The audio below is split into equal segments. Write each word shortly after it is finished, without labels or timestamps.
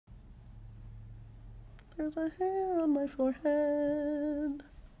There's a hair on my forehead.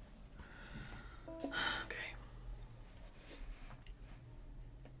 Okay.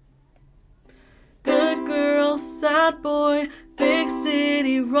 Good girl, sad boy, big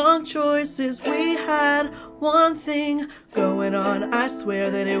city, wrong choices. We had one thing going on. I swear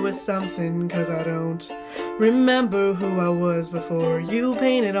that it was something, 'cause I don't remember who I was before you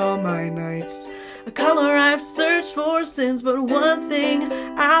painted all my nights. A color I've searched for since, but one thing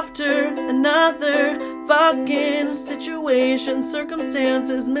after another. Fucking situations,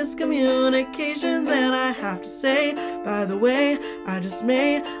 circumstances, miscommunications. And I have to say, by the way, I just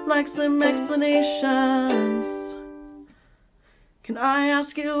may like some explanations. Can I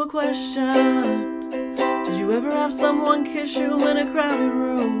ask you a question? Did you ever have someone kiss you in a crowded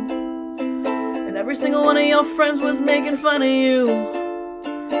room, and every single one of your friends was making fun of you,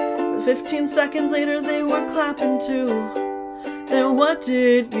 but 15 seconds later they were clapping too? Then what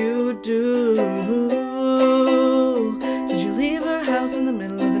did you do? Did you leave her house in the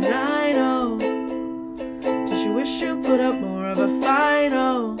middle of the night? Oh, did you wish you put up more of a fight?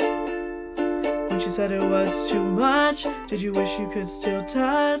 Oh, when she said it was too much, did you wish you could still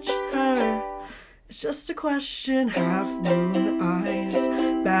touch her? It's just a question, half moon eyes,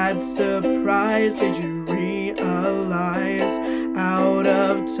 bad surprise. Did you realize out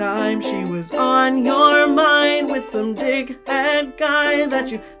of time she was on your mind with some dickhead guy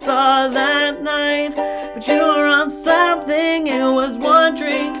that you saw that night? But you were on something, it was one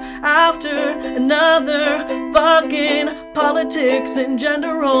drink after another. Fucking politics and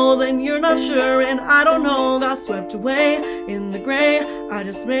gender roles, and you're not sure, and I don't know, got swept away in the gray. I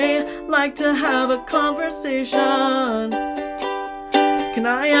just may like to have a conversation. Can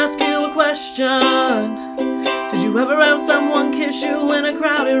I ask you a question? Did you ever have someone kiss you in a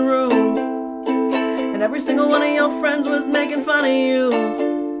crowded room, and every single one of your friends was making fun of you,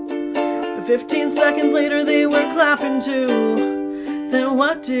 but 15 seconds later they were clapping too? Then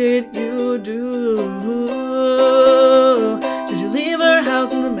what did you do? Did you leave her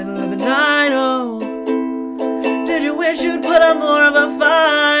house in the middle of the night? Oh, did you wish you'd put up more of a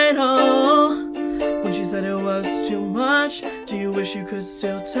fight? Oh, when she said it was too much, do you wish you could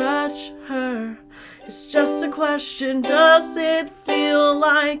still touch her? It's just a question, does it feel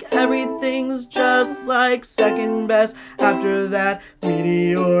like everything's just like second best after that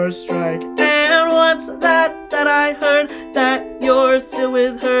meteor strike? And what's that I heard, that you're still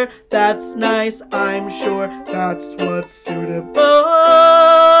with her? That's nice, I'm sure that's what's suitable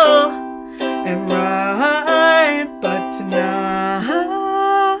and right. But tonight,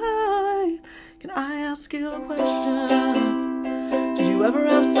 can I ask you a question? Did you ever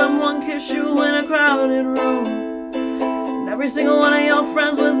have someone kiss you in a crowded room, and every single one of your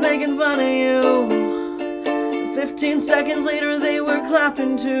friends was making fun of you, and 15 seconds later they were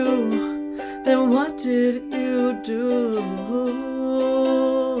clapping too? Then what did you do?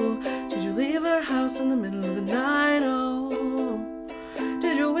 Did you leave her house in the middle of the night? Oh,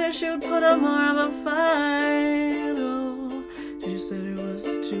 did you wish you'd put up more of a fight? Oh, did you say it was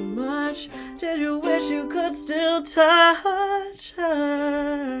too much? Did you wish you could still touch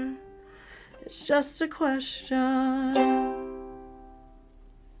her? It's just a question.